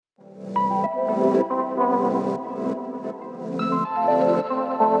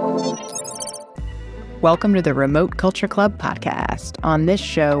Welcome to the Remote Culture Club podcast. On this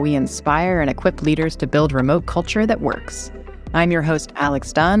show, we inspire and equip leaders to build remote culture that works. I'm your host,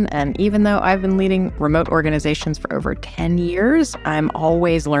 Alex Dunn, and even though I've been leading remote organizations for over 10 years, I'm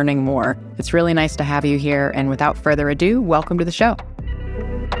always learning more. It's really nice to have you here, and without further ado, welcome to the show.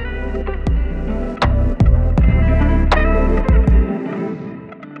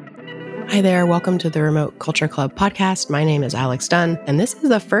 Hi there, welcome to the Remote Culture Club podcast. My name is Alex Dunn, and this is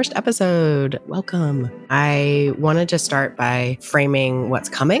the first episode. Welcome. I wanted to start by framing what's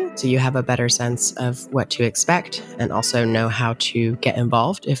coming so you have a better sense of what to expect and also know how to get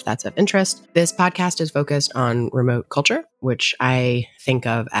involved if that's of interest. This podcast is focused on remote culture, which I think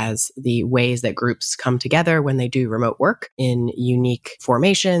of as the ways that groups come together when they do remote work in unique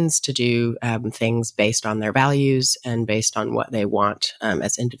formations to do things based on their values and based on what they want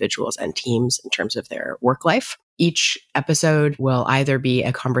as individuals and teams in terms of their work life. Each episode will either be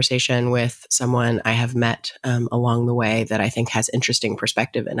a conversation with someone I have met along the way that I think has interesting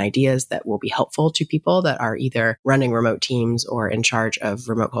perspective and ideas that will be helpful to people that are either running remote teams or in charge of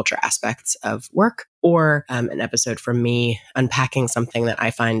remote culture aspects of work, or an episode from me unpacking something that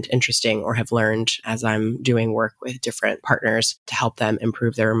I find interesting or have learned as I'm doing work with different partners to help them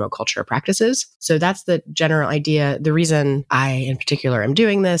improve their remote culture practices. So that's the general idea. The reason I, in particular, am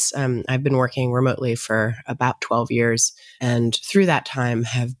doing this, I've been working remotely for about 12 years, and through that time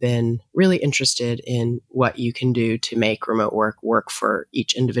have been really interested in what you can do to make remote work for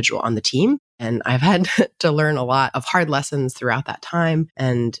each individual on the team. And I've had to learn a lot of hard lessons throughout that time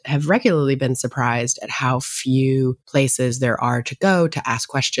and have regularly been surprised at how few places there are to go to ask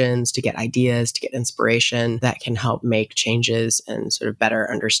questions, to get ideas, to get inspiration that can help make changes and sort of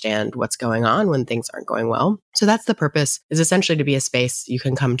better understand what's going on when things aren't going well. So that's the purpose, is essentially to be a space you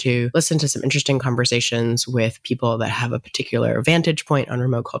can come to listen to some interesting conversations with people that have a particular vantage point on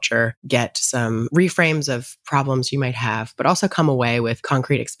remote culture, get some reframes of problems you might have, but also come away with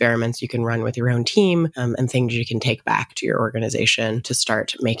concrete experiments you can run with your own team and things you can take back to your organization to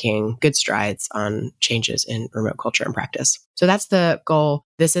start making good strides on changes in remote culture and practice. So that's the goal.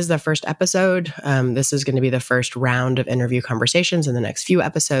 This is the first episode. This is going to be the first round of interview conversations in the next few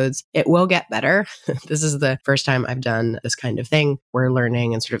episodes. It will get better. This is the first time I've done this kind of thing. We're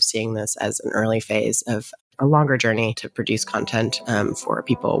learning and sort of seeing this as an early phase of a longer journey to produce content for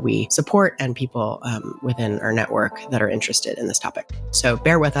people we support and people within our network that are interested in this topic. So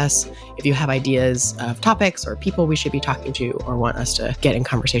bear with us. If you have ideas of topics or people we should be talking to or want us to get in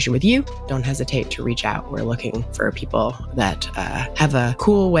conversation with you, don't hesitate to reach out. We're looking for people that have a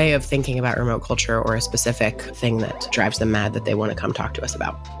cool way of thinking about remote culture or a specific thing that drives them mad that they want to come talk to us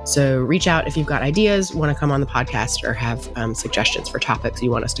about. So reach out if you've got ideas, want to come on the podcast, or have suggestions for topics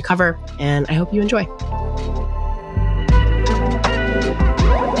you want us to cover. And I hope you enjoy.